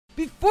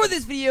before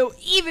this video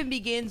even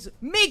begins,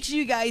 make sure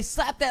you guys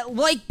slap that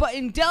like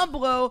button down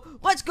below.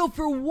 Let's go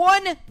for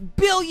 1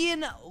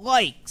 billion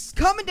likes.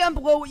 Comment down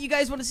below what you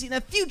guys want to see in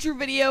a future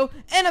video,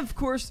 and of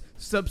course,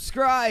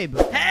 subscribe.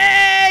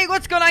 Hey,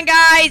 what's going on,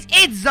 guys?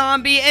 It's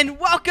Zombie, and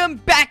welcome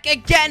back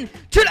again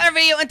to another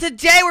video. And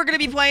today we're going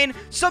to be playing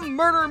some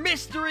murder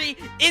mystery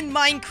in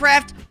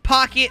Minecraft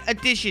Pocket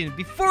Edition.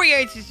 Before we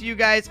get into you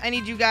guys, I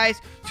need you guys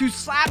to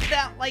slap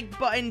that like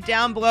button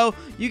down below.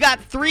 You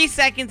got 3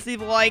 seconds to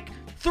leave a like.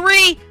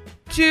 3,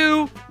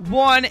 2,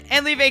 1,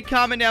 and leave a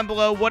comment down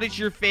below. What is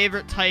your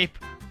favorite type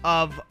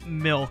of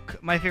milk?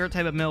 My favorite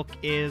type of milk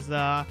is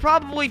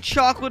probably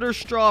chocolate or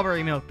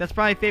strawberry milk. That's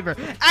probably my favorite.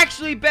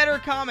 Actually, better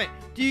comment.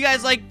 Do you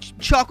guys like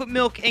chocolate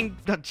milk and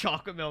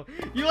chocolate milk?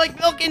 You like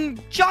milk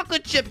and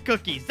chocolate chip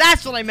cookies?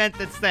 That's what I meant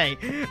to say.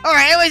 All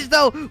right, anyways,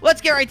 though,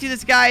 let's get right to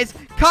this, guys.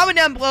 Comment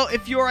down below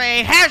if you're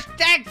a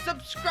hashtag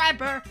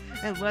subscriber,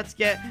 and let's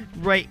get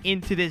right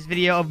into this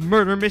video of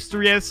murder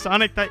mystery as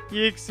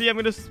Sonic.Exe. I'm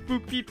gonna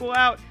spook people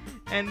out.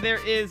 And there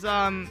is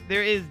Dan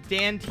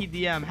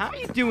TDM. How are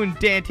you doing,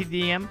 Dan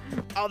TDM?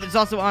 Oh, there's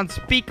also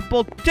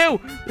Unspeakable too.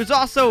 There's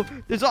also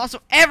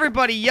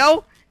everybody,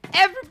 yo.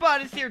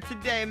 Everybody's here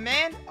today,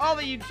 man. All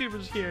the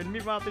YouTubers here.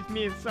 Meanwhile, it's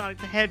me and Sonic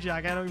the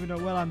Hedgehog. I don't even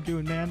know what I'm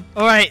doing, man.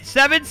 All right,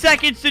 7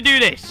 seconds to do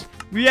this.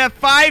 We have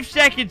 5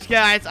 seconds,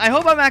 guys. I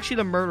hope I'm actually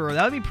the murderer.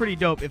 That would be pretty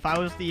dope. If I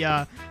was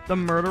the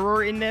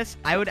murderer in this,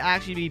 I would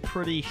actually be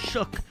pretty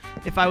shook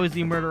if I was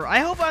the murderer. I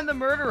hope I'm the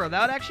murderer.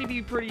 That would actually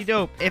be pretty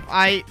dope if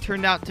I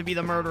turned out to be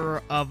the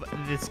murderer of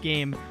this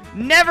game.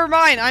 Never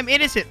mind. I'm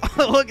innocent.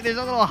 Oh, look, there's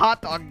a little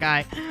hot dog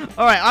guy.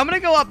 All right, I'm going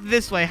to go up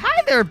this way.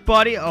 Hi there,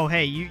 buddy. Oh,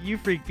 hey, you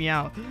freaked me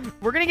out.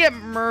 We're going to get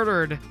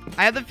murdered.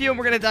 I have the feeling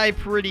we're going to die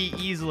pretty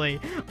easily.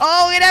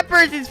 Oh, look at that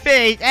person's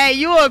face. Hey,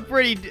 you look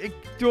pretty...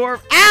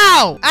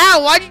 Ow!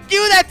 Ow, why'd you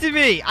do that to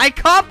me? I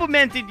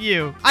complimented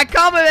you.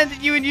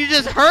 And you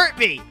just hurt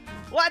me.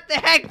 What the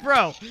heck,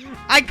 bro?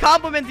 I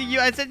complimented you.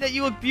 I said that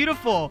you look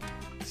beautiful.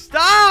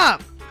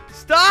 Stop!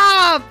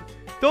 Stop!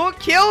 Don't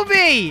kill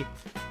me!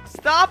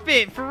 Stop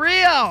it, for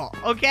real.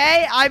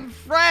 Okay? I'm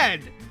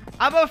Fred.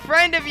 I'm a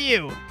friend of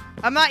you.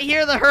 I'm not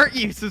here to hurt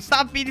you, so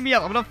stop beating me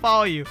up. I'm gonna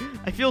follow you.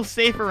 I feel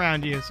safe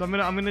around you, so I'm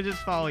gonna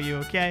just follow you,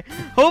 okay?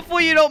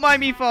 Hopefully you don't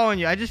mind me following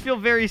you. I just feel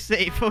very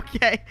safe,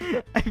 okay?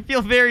 I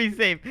feel very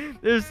safe.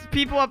 There's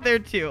people up there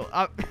too.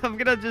 I'm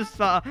gonna just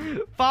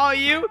follow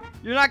you.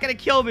 You're not gonna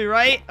kill me,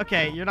 right?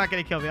 Okay, you're not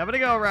gonna kill me. I'm gonna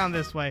go around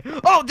this way.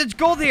 Oh, there's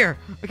gold here.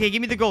 Okay,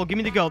 give me the gold. Give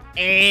me the gold.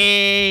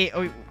 Hey,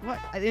 oh, what?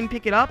 I didn't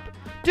pick it up,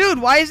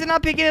 dude. Why is it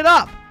not picking it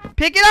up?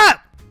 Pick it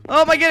up.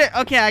 Oh my goodness.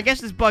 Okay, I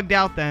guess it's bugged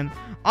out then.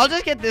 I'll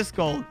just get this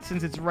gold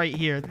since it's right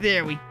here.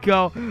 There we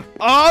go.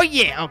 Oh,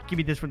 yeah. Oh, give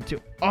me this one,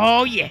 too.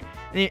 Oh, yeah.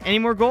 Any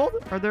more gold?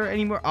 Are there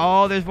any more?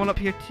 Oh, there's one up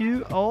here,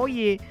 too. Oh,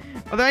 yeah.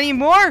 Are there any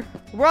more?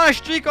 We're on a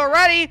streak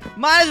already.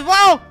 Might as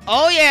well.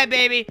 Oh, yeah,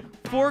 baby.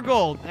 4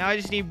 gold. Now I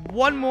just need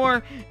 1 more,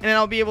 and then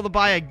I'll be able to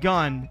buy a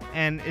gun.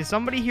 And is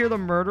somebody here the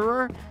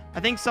murderer? I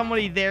think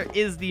somebody there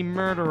is the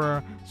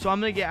murderer, so I'm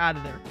going to get out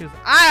of there because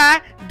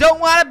I don't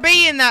want to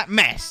be in that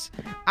mess.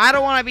 I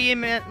don't want to be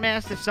in that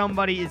mess if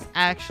somebody is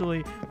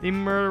actually the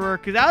murderer,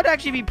 because that would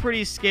actually be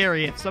pretty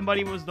scary if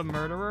somebody was the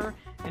murderer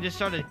and just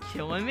started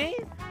killing me.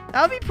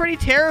 That would be pretty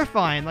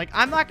terrifying. Like,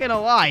 I'm not going to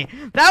lie.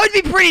 That would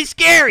be pretty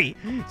scary.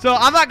 So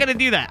I'm not going to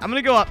do that. I'm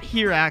going to go up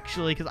here,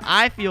 actually, because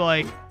I feel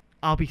like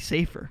I'll be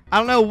safer. I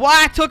don't know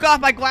why I took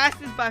off my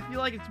glasses, but I feel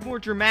like it's more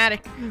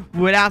dramatic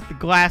without the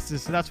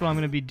glasses, so that's what I'm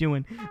gonna be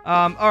doing.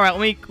 All right,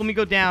 let me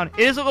go down.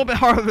 It is a little bit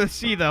harder to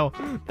see though,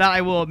 that I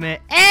will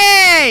admit.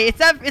 Hey,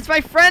 it's my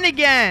friend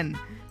again.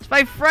 It's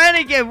my friend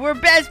again. We're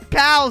best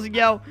pals,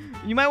 yo.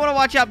 You might want to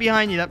watch out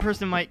behind you. That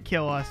person might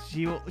kill us.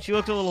 She looks a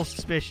little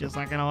suspicious,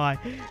 not gonna lie.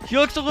 She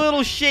looks a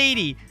little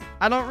shady.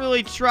 I don't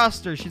really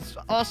trust her. She's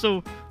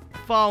also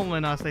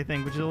following us, I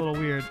think, which is a little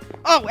weird.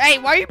 Oh, hey,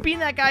 why are you beating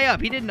that guy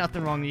up? He did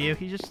nothing wrong to you.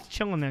 He's just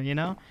chilling there, you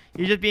know?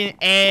 You're just being,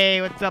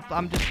 hey, what's up?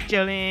 I'm just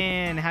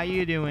chilling. How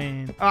you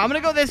doing? Oh, I'm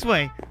gonna go this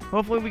way.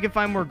 Hopefully we can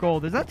find more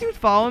gold. Does that dude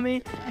follow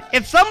me?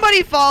 If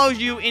somebody follows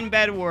you in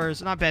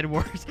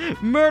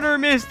murder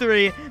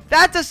mystery,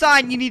 that's a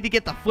sign you need to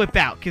get the flip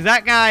out, because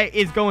that guy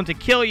is going to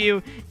kill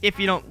you if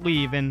you don't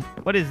leave. And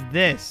what is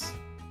this?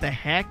 The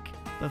heck?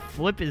 The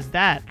flip is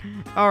that?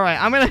 Alright,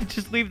 I'm gonna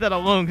just leave that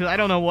alone because I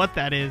don't know what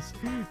that is.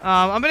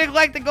 I'm gonna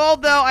collect the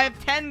gold though. I have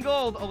 10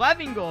 gold.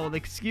 11 gold,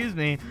 excuse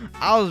me.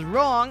 I was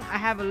wrong. I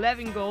have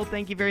 11 gold.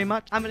 Thank you very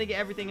much. I'm gonna get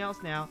everything else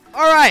now.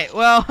 Alright,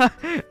 well,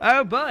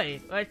 oh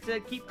boy. Let's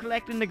keep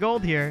collecting the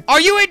gold here.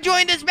 Are you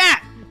enjoying this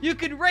map? You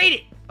could rate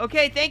it.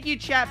 Okay, thank you,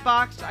 chat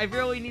box. I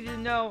really needed to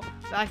know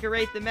that I could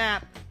rate the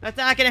map. That's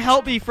not gonna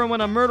help me from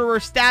when a murderer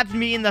stabs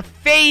me in the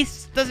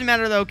face. Doesn't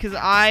matter though, because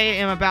I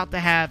am about to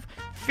have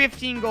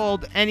 15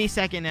 gold any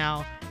second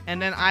now,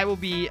 and then I will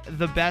be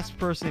the best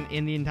person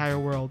in the entire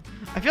world.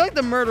 I feel like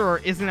the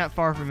murderer isn't that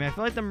far from me. I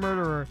feel like the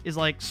murderer is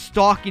like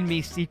stalking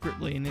me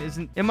secretly,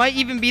 and it might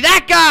even be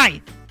that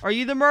guy. Are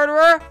you the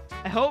murderer?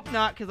 I hope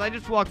not, because I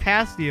just walked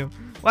past you.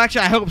 Well,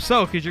 actually, I hope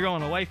so, because you're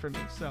going away from me.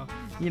 So,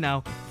 you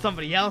know,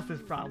 somebody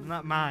else's problem,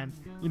 not mine.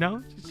 You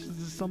know,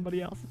 just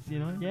somebody else's, you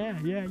know? Yeah.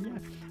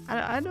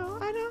 I know.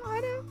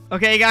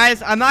 Okay,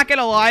 guys, I'm not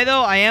gonna lie,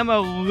 though. I am a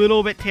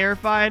little bit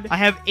terrified. I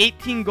have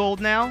 18 gold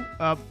now.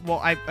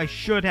 Well, I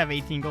should have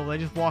 18 gold. I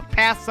just walked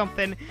past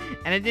something,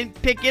 and I didn't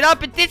pick it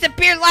up. It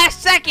disappeared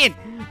last second.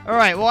 All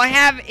right, well, I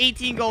have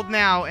 18 gold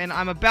now, and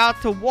I'm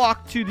about to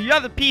walk to the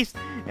other piece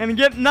and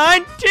get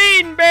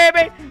 19,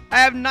 baby. I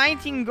have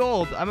 19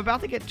 gold. I'm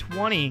about to get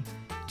 20.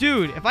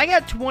 Dude, if I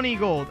get 20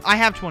 gold, I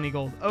have 20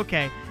 gold.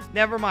 Okay,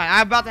 never mind.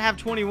 I'm about to have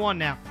 21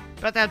 now.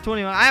 About to have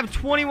 21. I have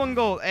 21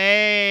 gold.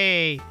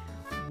 Hey,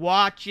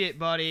 watch it,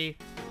 buddy.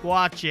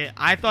 Watch it.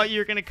 I thought you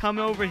were going to come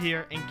over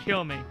here and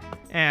kill me.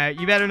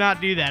 You better not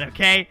do that,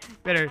 okay?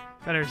 Better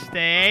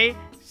stay.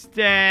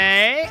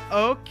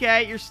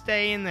 Okay, you're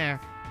staying there.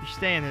 You're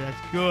staying there.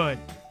 That's good.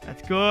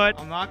 That's good.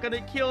 I'm not going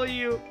to kill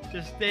you.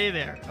 Just stay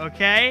there,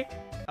 okay?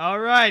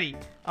 Alrighty.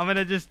 I'm going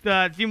to just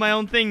do my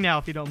own thing now,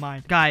 if you don't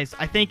mind. Guys,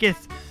 I think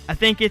it's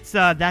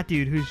that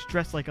dude who's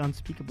dressed like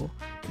Unspeakable.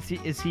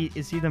 Is he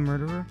the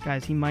murderer?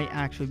 Guys, he might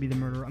actually be the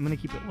murderer. I'm going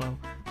to keep it low.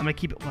 I'm going to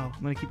keep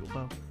it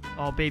low.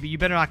 Oh, baby, you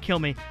better not kill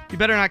me. You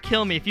better not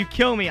kill me. If you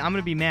kill me, I'm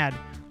going to be mad.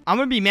 I'm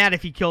going to be mad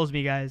if he kills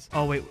me, guys.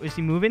 Oh, wait. Is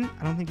he moving?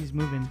 I don't think he's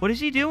moving. What is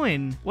he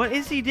doing? What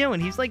is he doing?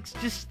 He's, like,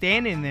 just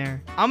standing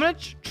there. I'm going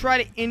to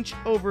try to inch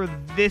over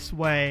this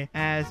way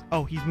as...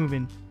 Oh, he's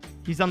moving.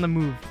 He's on the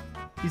move.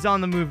 He's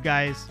on the move,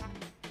 guys.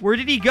 Where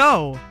did he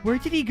go? Where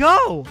did he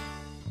go?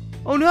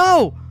 Oh,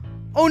 no.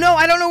 Oh, no.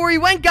 I don't know where he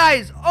went,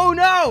 guys. Oh,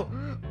 no.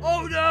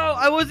 Oh, no.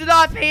 I was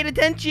not paying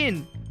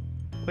attention.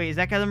 Wait, is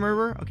that guy the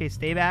murderer? Okay,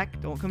 stay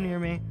back. Don't come near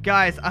me.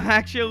 Guys, I'm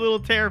actually a little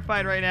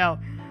terrified right now.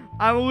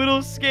 I'm a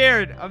little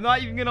scared. I'm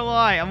not even gonna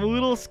lie. I'm a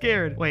little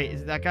scared. Wait,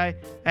 is it that guy?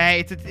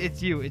 Hey,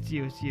 it's you.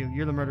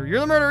 You're the murderer. You're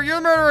the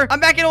murderer.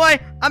 I'm backing away.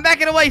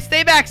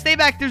 Stay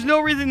back. There's no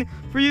reason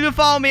for you to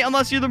follow me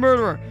unless you're the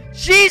murderer.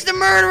 She's the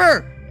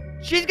murderer.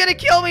 She's gonna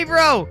kill me,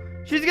 bro.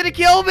 She's gonna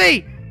kill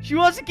me. She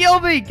wants to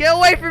kill me. Get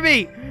away from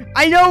me.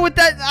 I know what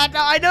that.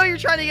 I know you're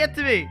trying to get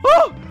to me.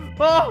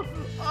 Oh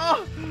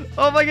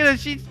my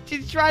goodness. She's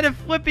trying to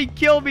flipping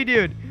kill me,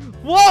 dude.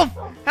 Wolf,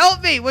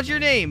 help me. What's your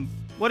name?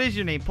 What is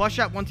your name?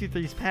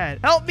 Plushshot123's pet.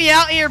 Help me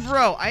out here,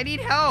 bro. I need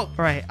help.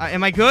 All right.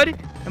 Am I good?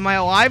 Am I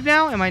alive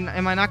now? Am I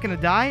not gonna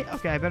die?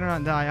 Okay, I better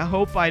not die. I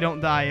hope I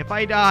don't die. If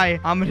I die,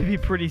 I'm gonna be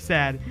pretty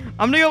sad.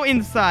 I'm gonna go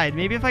inside.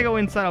 Maybe if I go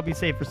inside, I'll be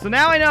safer. So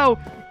now I know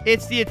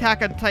it's the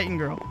Attack on Titan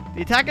girl.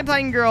 The Attack on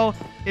Titan girl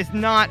is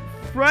not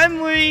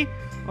friendly.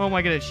 Oh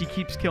my goodness, she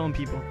keeps killing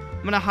people.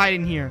 I'm gonna hide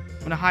in here.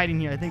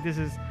 I think this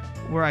is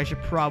where I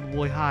should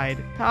probably hide.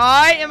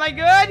 Hi, am I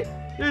good?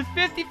 There's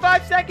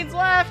 55 seconds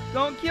left.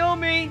 Don't kill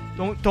me.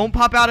 Don't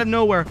pop out of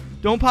nowhere.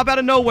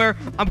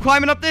 I'm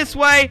climbing up this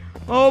way.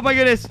 Oh my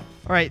goodness.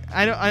 All right.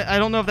 I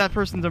don't know if that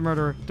person's a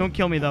murderer. Don't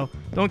kill me though.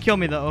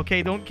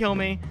 Okay, don't kill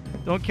me.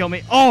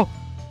 Oh!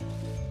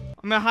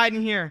 I'm gonna hide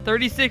in here.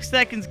 36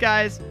 seconds,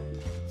 guys.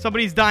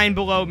 Somebody's dying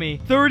below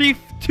me.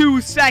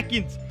 32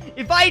 seconds.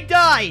 If I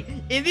die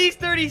in these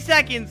 30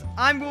 seconds,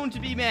 I'm going to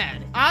be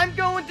mad.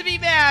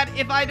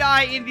 If I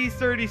die in these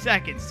 30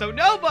 seconds. So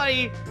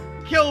nobody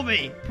kill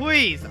me,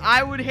 please.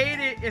 I would hate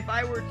it if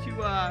I were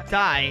to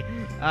die.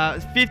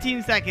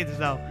 15 seconds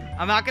though.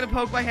 I'm not gonna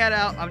poke my head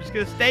out. I'm just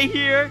gonna stay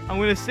here. I'm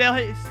gonna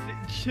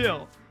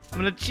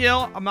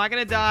chill. I'm not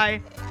gonna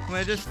die. I'm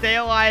gonna just stay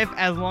alive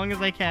as long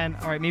as I can.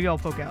 All right, maybe I'll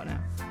poke out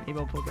now. Just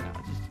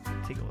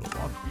take a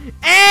little walk.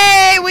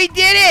 Hey, we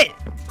did it.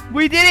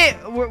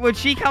 Was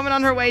she coming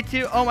on her way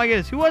too? Oh my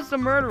goodness. Who was the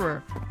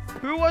murderer?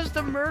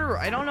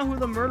 I don't know who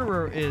the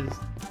murderer is.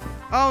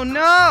 Oh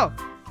no.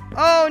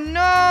 I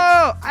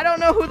don't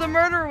know who the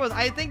murderer was.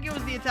 I think it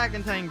was the Attack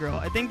on Titan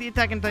girl.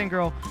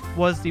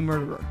 Was the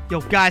murderer. Yo,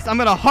 guys, I'm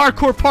gonna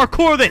hardcore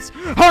parkour this.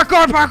 Let's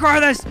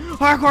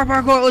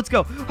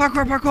go.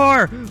 Hardcore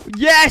parkour.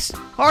 Yes.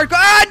 Hardcore.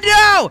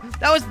 Oh, no.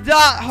 That was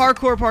not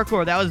hardcore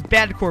parkour. That was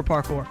badcore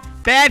parkour.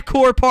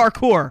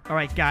 All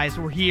right, guys,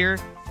 we're here.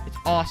 It's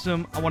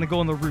awesome. I want to go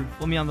on the roof.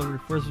 Let me on the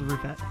roof. Where's the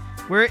roof at?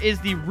 Where is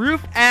the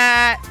roof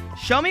at?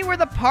 Show me where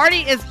the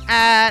party is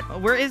at.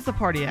 Where is the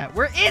party at?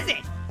 Where is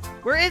it?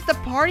 Where is the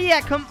party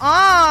at? Come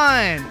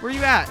on. Where are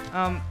you at?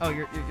 Oh,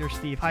 you're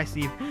Steve. Hi,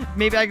 Steve.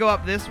 Maybe I go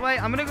up this way.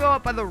 I'm going to go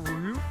up by the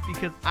roof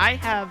because I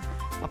have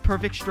a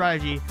perfect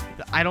strategy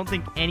that I don't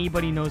think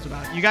anybody knows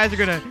about. You guys are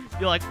going to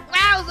be like,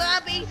 wow,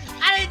 Zombie,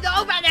 I didn't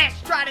know about that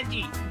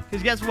strategy.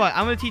 Because guess what?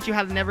 I'm going to teach you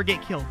how to never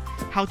get killed.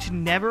 How to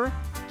never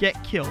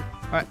get killed.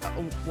 All right.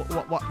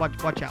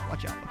 Watch out.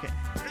 Okay.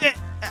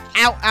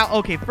 Ow.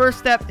 Okay, first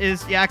step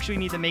is you actually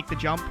need to make the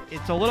jump.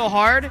 It's a little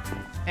hard,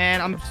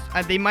 and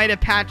they might have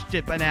patched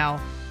it by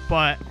now,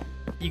 but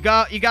you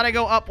gotta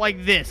go up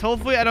like this.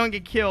 Hopefully I don't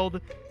get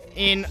killed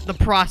in the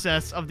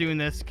process of doing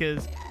this,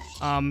 because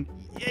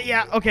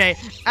yeah, okay.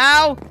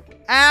 Ow.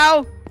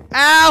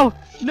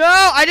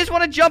 No, I just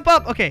want to jump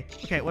up. Okay,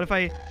 what if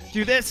I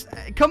do this?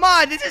 Come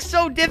on, this is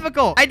so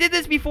difficult. I did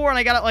this before and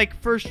I got it like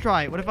first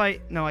try. What if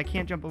no, I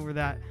can't jump over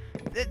that.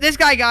 This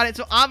guy got it,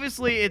 so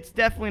obviously it's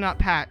definitely not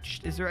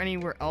patched. Is there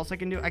anywhere else I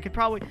can do it? I could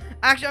probably...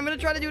 Actually, I'm going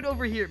to try to do it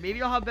over here.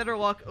 Maybe I'll have better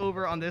luck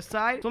over on this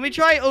side. So let me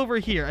try over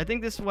here. I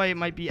think this way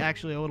might be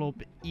actually a little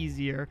bit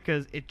easier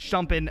because it's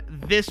jumping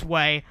this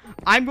way.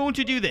 I'm going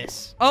to do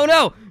this. Oh,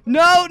 no.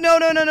 No, no,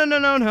 no, no, no, no,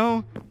 no,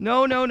 no.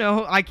 No, no,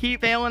 no. I keep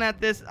failing at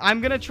this.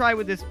 I'm going to try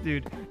with this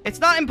dude. It's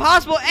not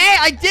impossible. Hey,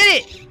 I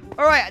did it.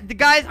 All right,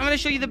 guys, I'm going to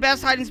show you the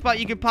best hiding spot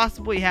you could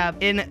possibly have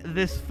in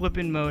this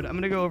flipping mode. I'm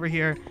going to go over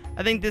here.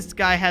 I think this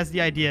guy has the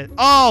idea.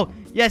 Oh,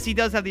 yes, he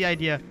does have the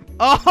idea.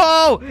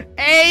 Oh,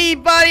 hey,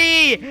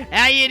 buddy.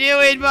 How you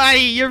doing,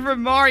 buddy? You're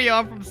from Mario.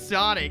 I'm from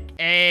Sonic.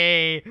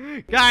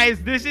 Hey,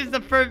 guys, this is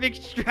the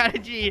perfect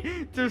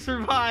strategy to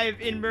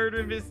survive in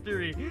murder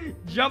mystery.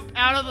 Jump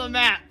out of the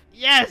map.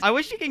 Yes. I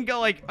wish you can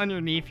go, like,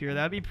 underneath here.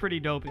 That'd be pretty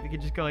dope if you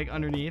could just go, like,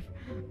 underneath.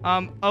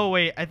 Oh,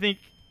 wait. I think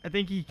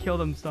he killed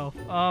himself.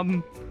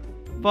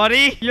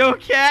 Buddy, you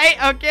okay?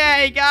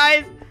 Okay,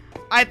 guys.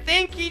 I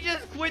think he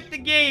just quit the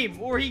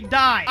game or he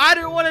died.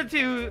 Either one of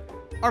two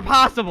are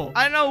possible.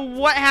 I don't know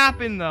what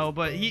happened though,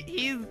 but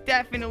he's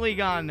definitely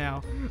gone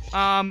now.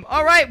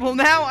 All right, well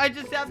now I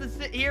just have to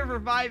sit here for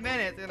 5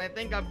 minutes and I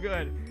think I'm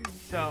good.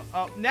 So,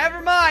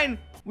 never mind.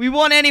 We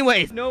won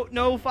anyways. No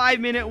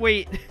 5-minute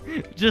wait.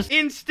 Just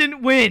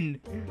instant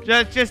win.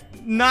 Just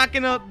not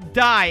gonna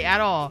die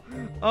at all.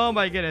 Oh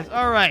my goodness.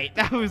 All right,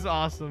 that was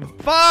awesome.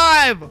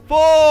 5,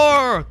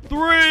 4,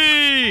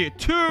 3,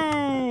 2,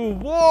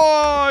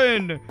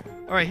 1.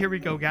 All right, here we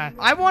go, guys.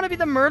 I want to be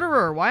the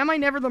murderer. Why am I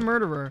never the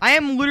murderer? I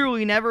am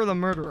literally never the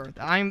murderer.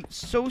 I'm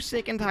so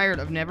sick and tired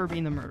of never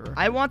being the murderer.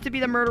 I want to be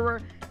the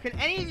murderer. Can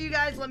any of you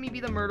guys let me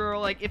be the murderer?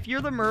 Like, if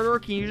you're the murderer,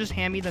 can you just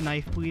hand me the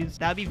knife, please?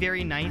 That'd be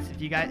very nice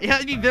if you guys...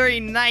 That'd be very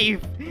nice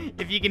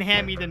if you can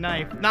hand me the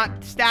knife.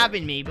 Not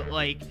stabbing me, but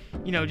like,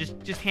 you know,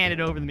 just hand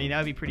it over to me. That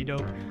would be pretty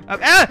dope.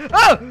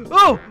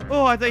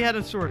 Oh, I thought he had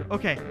a sword.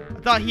 Okay, I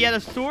thought he had a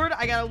sword.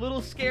 I got a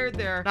little scared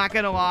there. Not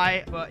gonna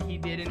lie, but he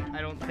didn't.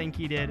 I don't think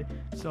he did.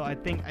 So I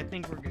think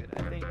we're good.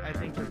 I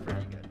think we're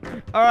pretty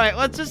good. All right,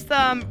 let's just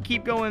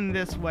keep going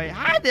this way.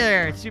 Hi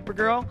there,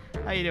 Supergirl.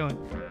 How you doing?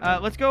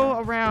 Let's go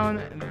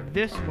around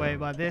this way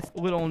by this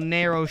little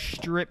narrow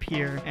strip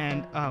here.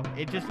 And oh,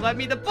 it just led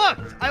me to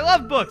books. I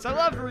love books. I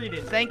love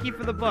reading. Thank you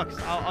for the books.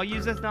 I'll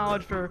use this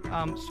knowledge for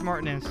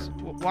smartness.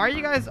 Why are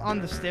you guys on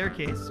the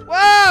staircase?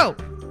 Whoa!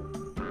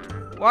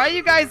 Why are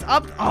you guys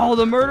up? Oh,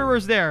 the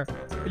murderer's there.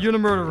 You're the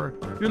murderer.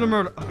 You're the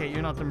murderer. Okay,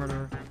 you're not the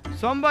murderer.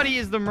 Somebody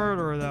is the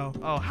murderer, though.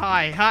 Oh,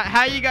 hi.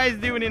 How you guys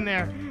doing in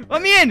there?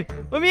 Let me in.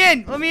 Let me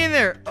in. Let me in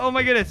there. Oh,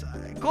 my goodness.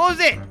 Close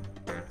it.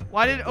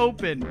 Why did it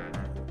open?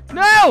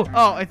 No.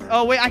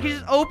 Oh, wait. I can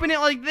just open it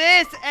like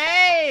this.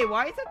 Hey,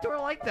 why is that door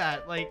like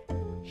that? Like,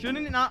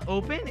 shouldn't it not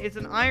open? It's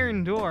an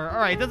iron door. All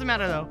right. It doesn't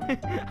matter, though. I'm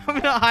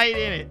going to hide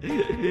in it.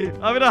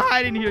 I'm going to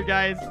hide in here,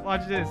 guys.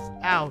 Watch this.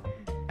 Ow.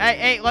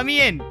 Hey, let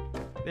me in.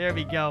 There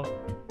we go.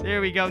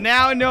 There we go.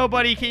 Now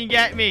nobody can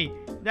get me.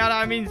 Now that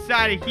I'm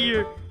inside of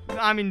here,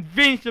 I'm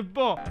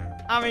invincible.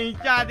 I'm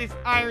inside this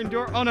iron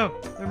door. Oh, no.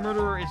 The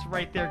murderer is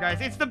right there,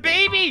 guys. It's the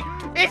baby.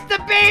 It's the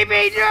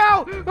baby.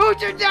 No.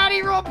 Who's your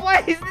daddy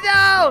roleplays?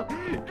 No.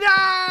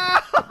 No.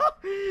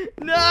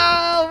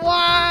 No.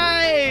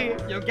 Why?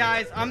 Yo,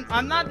 guys,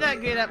 I'm not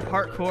that good at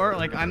parkour.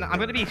 Like, I'm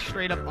going to be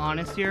straight up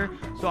honest here.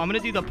 So I'm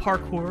going to do the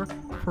parkour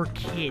for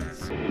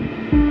kids.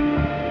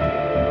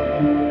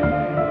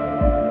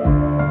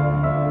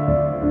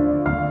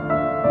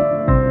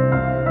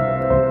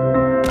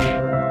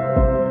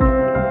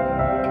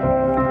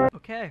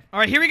 All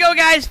right, here we go,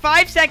 guys.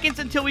 5 seconds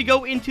until we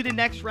go into the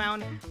next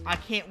round. I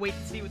can't wait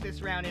to see what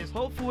this round is.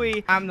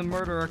 Hopefully, I'm the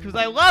murderer because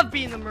I love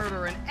being the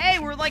murderer. And hey,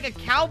 we're like a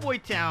cowboy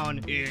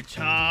town. It's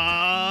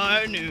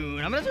high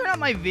noon. I'm going to turn on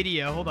my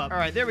video. Hold up. All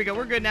right, there we go.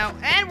 We're good now.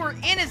 And we're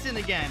innocent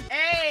again.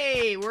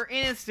 Hey, we're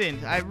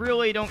innocent. I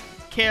really don't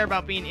care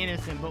about being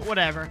innocent, but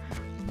whatever.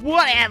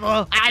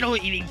 Whatever. I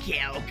don't even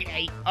care,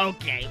 okay?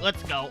 Okay,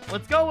 let's go.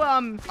 Let's go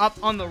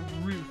up on the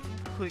roof.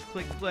 Click,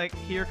 click, click.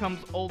 Here comes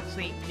old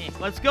Saint Nick.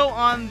 Let's go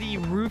on the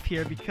roof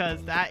here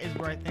because that is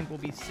where I think we'll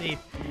be safe.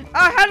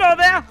 Hello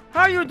there.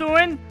 How you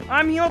doing?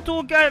 I'm here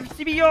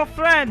to be your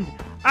friend.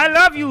 I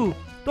love you.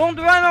 Don't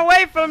run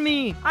away from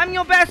me. I'm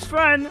your best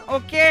friend,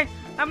 okay?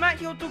 I'm not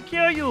here to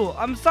kill you.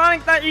 I'm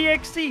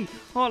Sonic.Exe.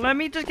 Oh, let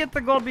me just get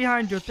the gold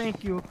behind you.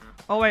 Thank you.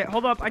 Oh, wait.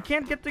 Hold up. I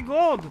can't get the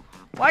gold.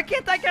 Why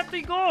can't I get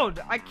the gold?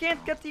 I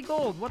can't get the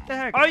gold. What the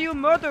heck? Are you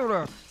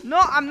murderer? No,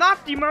 I'm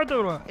not the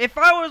murderer. If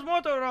I was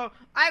murderer,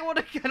 I would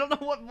have... I don't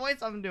know what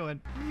voice I'm doing.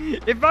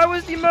 If I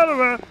was the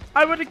murderer,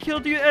 I would have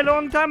killed you a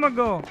long time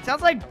ago.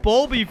 Sounds like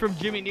Bulby from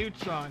Jimmy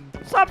Neutron.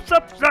 Sup,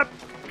 sup, sup.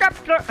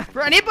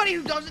 For anybody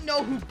who doesn't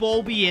know who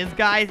Bulby is,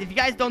 guys, if you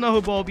guys don't know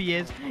who Bulby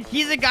is,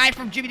 he's a guy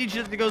from Jimmy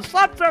Neutron that goes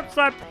slap, slap,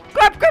 slap,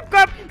 clap, clap,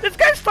 clap. This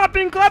guy's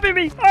clapping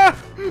me.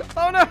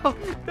 Oh no,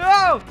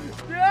 no,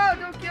 no,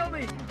 don't kill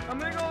me. I'm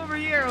gonna go over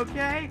here,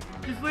 okay?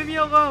 Just leave me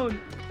alone.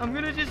 I'm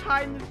gonna just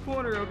hide in this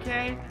corner,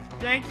 okay?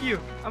 Thank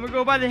you. I'm gonna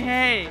go by the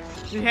hay.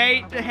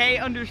 The hay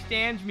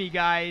understands me,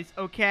 guys,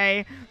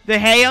 okay? The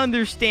hay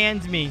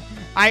understands me.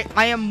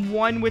 I am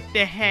one with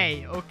the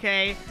hay,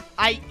 okay?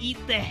 I eat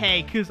the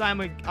hay because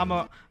I'm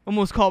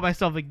almost call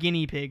myself a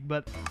guinea pig,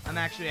 but I'm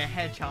actually a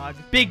hedgehog.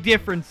 Big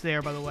difference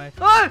there, by the way.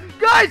 Ah,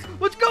 guys,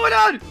 what's going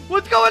on?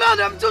 What's going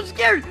on? I'm so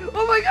scared.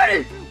 Oh my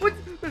goodness.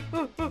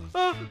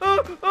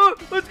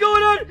 What's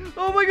going on?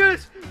 Oh my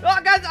goodness.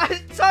 Oh,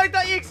 guys,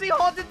 Sonic.Exe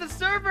halted the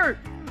server.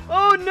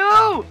 Oh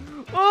no.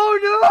 Oh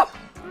no.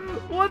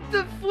 What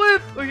the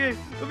flip? Okay,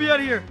 let me out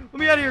of here. Let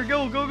me out of here.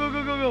 Go.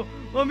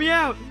 Let me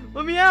out.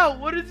 Let me out.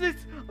 What is this?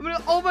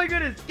 Oh my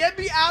goodness. Get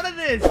me out of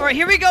this. All right,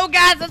 here we go,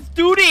 guys. Let's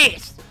do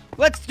this.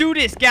 Let's do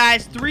this,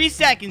 guys. 3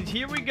 seconds.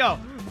 Here we go.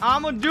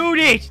 I'm gonna do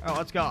this. Oh,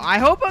 let's go. I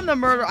hope I'm the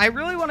murderer. I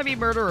really want to be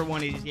murderer in one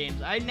of these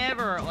games. I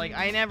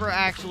never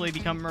actually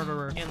become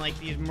murderer in, like,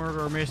 these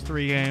murder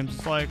mystery games.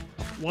 It's like,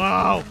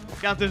 wow,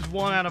 got this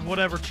 1 out of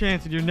whatever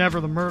chance, and you're never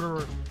the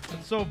murderer.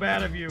 That's so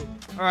bad of you.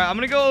 All right, I'm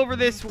gonna go over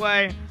this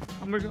way.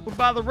 I'm gonna go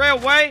by the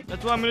railway.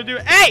 That's what I'm gonna do.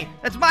 Hey,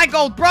 that's my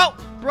gold, bro.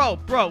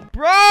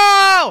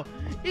 Bro!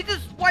 He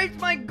just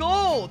swiped my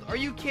gold. Are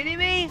you kidding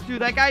me?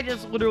 Dude, that guy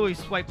just literally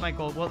swiped my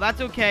gold. Well,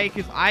 that's okay,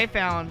 because I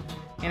found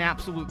an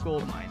absolute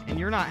gold mine, and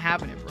you're not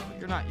having it, bro.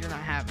 You're not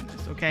having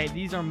this, okay?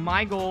 These are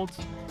my golds.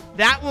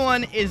 That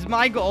one is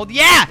my gold.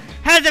 Yeah!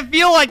 How does it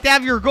feel like to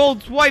have your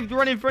gold swiped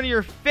right in front of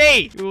your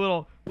face? You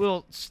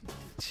little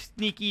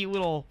sneaky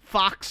little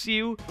fox,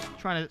 you.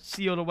 Trying to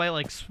seal it away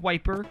like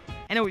Swiper.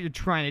 I know what you're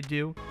trying to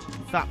do.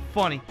 It's not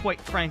funny.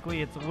 Quite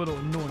frankly, it's a little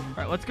annoying. All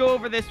right, let's go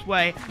over this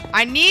way.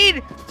 I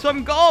need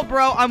some gold,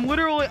 bro. I'm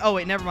literally... Oh,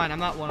 wait, never mind. I'm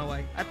not 1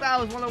 away. I thought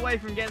I was 1 away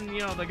from getting, you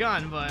know, the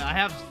gun, but I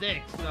have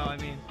 6, so, I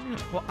mean...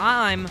 Well,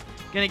 I'm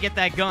gonna get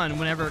that gun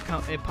whenever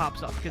it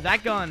pops up, because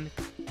that gun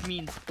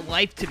means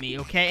life to me,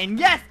 okay? And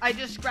yes, I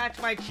just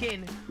scratched my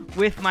chin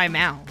with my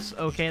mouse,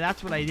 okay?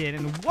 That's what I did.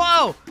 And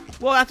whoa!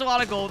 Well, that's a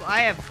lot of gold.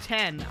 I have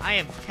 10. I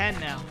have 10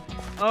 now.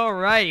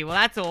 Alrighty, well,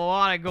 that's a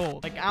lot of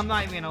gold. Like, I'm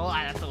not even gonna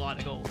lie, that's a lot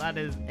of gold. That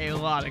is a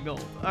lot of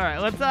gold. All right,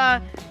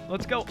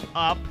 let's go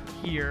up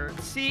here.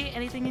 See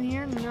anything in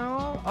here?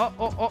 No.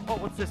 Oh,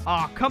 what's this?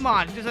 Oh, come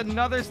on, just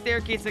another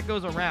staircase that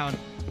goes around.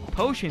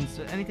 Potions.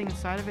 Anything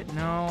inside of it?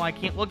 No, I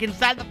can't look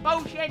inside the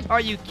potion. Are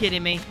you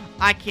kidding me?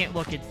 I can't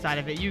look inside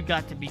of it. You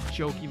got to be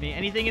joking me.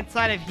 Anything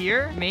inside of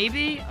here?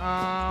 Maybe.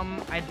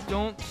 I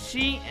don't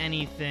see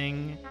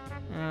anything.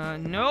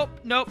 Nope.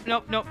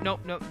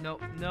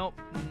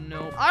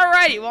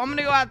 Alrighty, well, I'm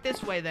gonna go out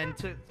this way then,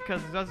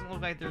 because it doesn't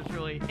look like there's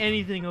really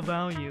anything of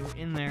value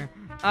in there.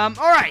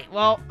 Alright,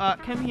 well,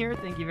 come here,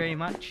 thank you very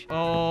much.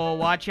 Oh,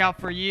 watch out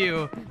for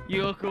you.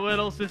 You look a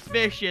little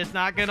suspicious,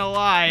 not gonna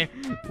lie,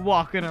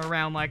 walking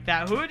around like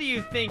that. Who do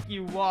you think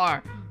you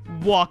are?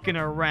 Walking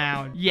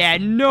around. Yeah,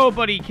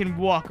 nobody can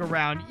walk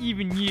around,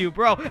 even you,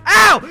 bro.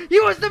 Ow! He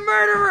was the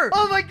murderer!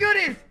 Oh my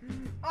goodness!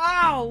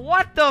 Oh,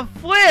 what the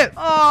flip?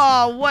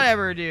 Oh,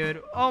 whatever,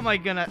 dude. Oh my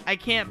goodness, I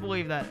can't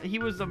believe that. He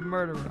was a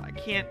murderer. I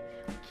can't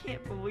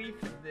believe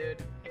it, dude.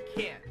 I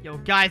can't. Yo,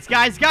 guys,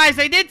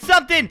 I did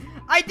something!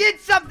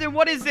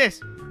 What is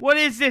this?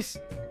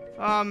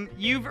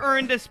 You've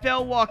earned a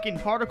spell walking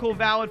particle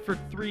valid for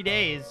 3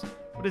 days.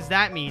 What does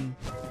that mean?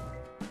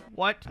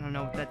 What? I don't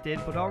know what that did,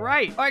 but all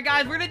right. All right,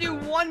 guys, we're gonna do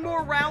 1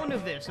 more round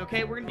of this,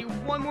 okay? We're gonna do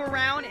 1 more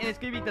round, and it's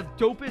gonna be the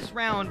dopest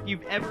round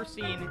you've ever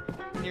seen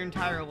in your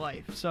entire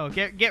life. So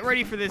get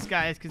ready for this,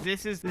 guys, because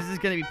this is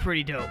gonna be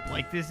pretty dope.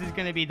 Like, this is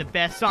gonna be the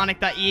best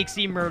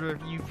Sonic.Exe murder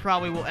you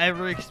probably will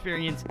ever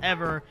experience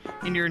ever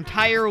in your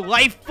entire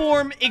life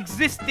form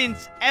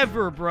existence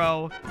ever,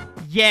 bro.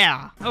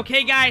 Yeah.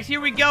 Okay, guys,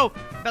 here we go.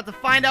 About to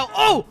find out.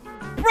 Oh,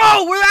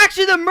 bro, we're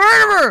actually the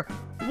murderer.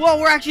 Whoa,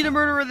 we're actually the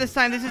murderer this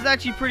time. This is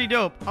actually pretty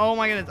dope. Oh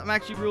my goodness, I'm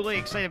actually really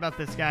excited about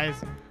this, guys.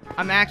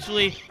 I'm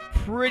actually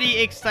pretty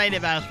excited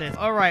about this.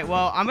 All right,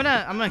 well, I'm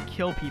gonna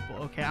kill people.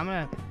 Okay, I'm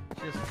gonna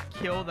just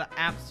kill the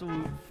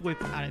absolute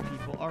flip out of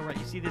people. All right,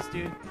 you see this,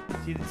 dude?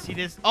 See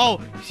this? Oh,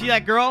 you see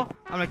that girl?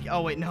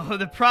 Oh wait, no,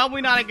 that's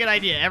probably not a good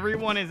idea.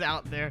 Everyone is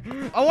out there.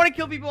 I want to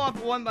kill people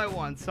off 1 by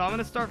 1, so I'm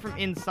gonna start from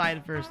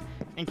inside first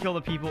and kill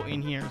the people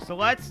in here. So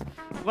let's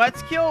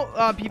kill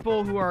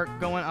people who are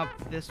going up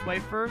this way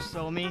first.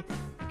 So let me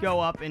go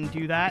up and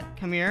do that.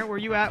 Come here. Where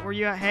you at?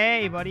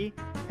 Hey, buddy.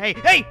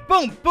 Hey,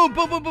 boom.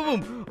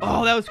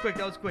 Oh, that was quick.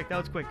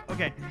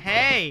 Okay.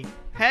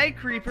 Hey,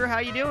 Creeper. How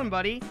you doing,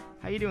 buddy?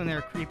 How you doing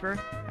there, Creeper?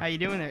 How you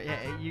doing there?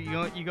 Yeah,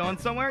 you going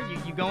somewhere?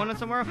 You going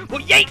somewhere?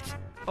 Well, yeet!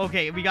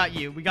 Okay, we got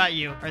you.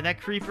 All right, that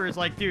Creeper is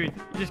like, dude,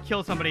 you just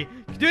killed somebody.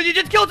 Dude, you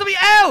just killed somebody.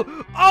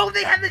 Ow! Oh,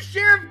 they had the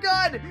sheriff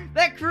gun.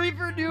 That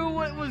Creeper knew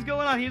what was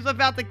going on. He was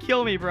about to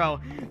kill me,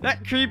 bro.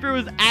 That Creeper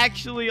was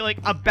actually, like,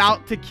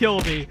 about to kill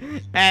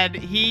me. And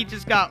he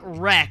just got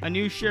wrecked. A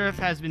new sheriff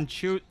has been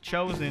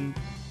chosen.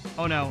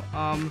 Oh, no.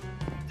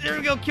 There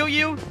we go. Kill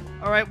you.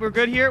 All right, we're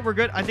good here. We're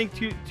good. I think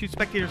two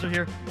spectators are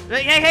here.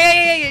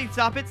 Hey.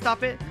 Stop it.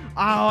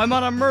 Oh, I'm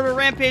on a murder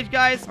rampage,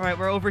 guys. All right,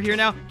 we're over here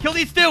now. Kill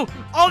these 2.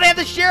 Oh, they have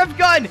the sheriff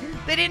gun.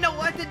 They didn't know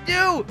what to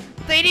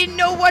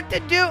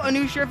do. A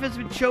new sheriff has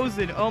been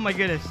chosen. Oh, my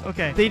goodness.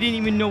 Okay. They didn't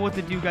even know what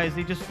to do, guys.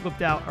 They just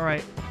flipped out. All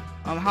right.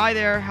 Hi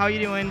there. How you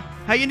doing?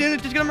 How you doing?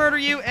 Just gonna murder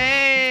you.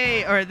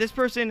 Hey. All right, this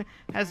person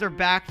has their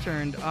back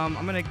turned. I'm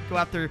gonna go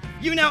after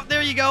you now.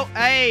 There you go.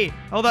 Hey,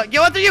 hold on.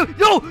 Go after you.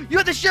 No, you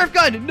have the sheriff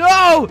gun.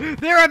 No,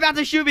 they're about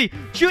to shoot me.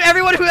 Shoot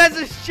everyone who has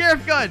the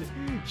sheriff gun.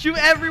 Shoot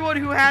everyone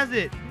who has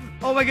it.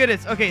 Oh my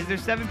goodness. Okay,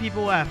 there's 7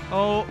 people left.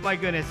 Oh my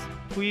goodness.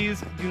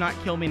 Please do not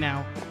kill me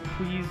now.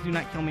 Please do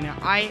not kill me now.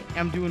 I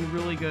am doing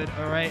really good,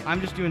 all right? I'm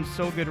just doing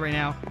so good right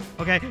now.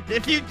 Okay,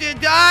 if you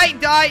did die.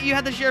 You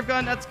had the sheriff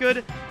gun. That's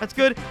good. That's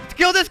good.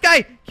 Kill this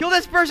guy. Kill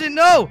this person.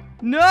 No.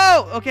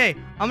 Okay,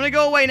 I'm gonna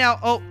go away now.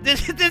 Oh,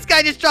 this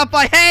guy just dropped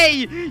by.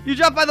 Hey, you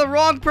dropped by the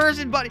wrong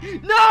person, buddy.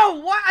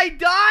 No, what? I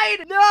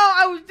died? No,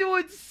 I was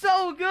doing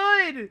so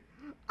good.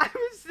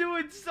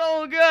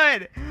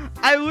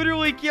 I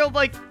literally killed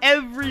like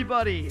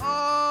everybody.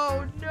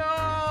 Oh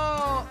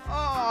no.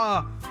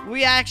 Oh,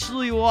 we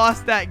actually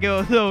lost that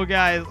go though,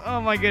 guys. Oh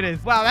my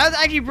goodness. Wow, that was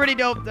actually pretty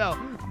dope though.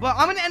 But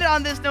I'm gonna end it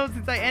on this note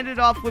since I ended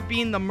off with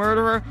being the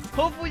murderer.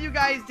 Hopefully you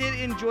guys did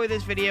enjoy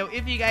this video.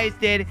 If you guys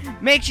did,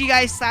 make sure you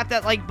guys slap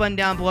that like button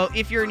down below.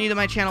 If you're new to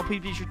my channel, please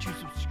be sure to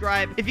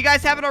subscribe. If you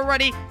guys haven't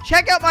already,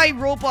 check out my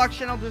Roblox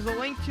channel. There's a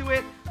link to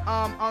it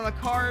on the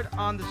card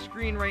on the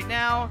screen right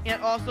now,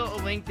 and also a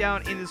link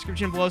down in the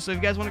description below. So if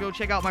you guys want to go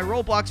check out my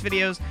Roblox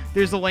videos,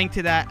 there's a link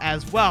to that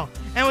as well.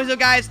 Anyway, so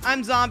guys,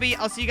 I'm Zombie.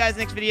 I'll see you guys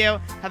next video.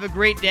 Have a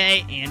great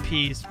day and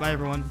peace. Bye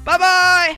everyone. Bye bye.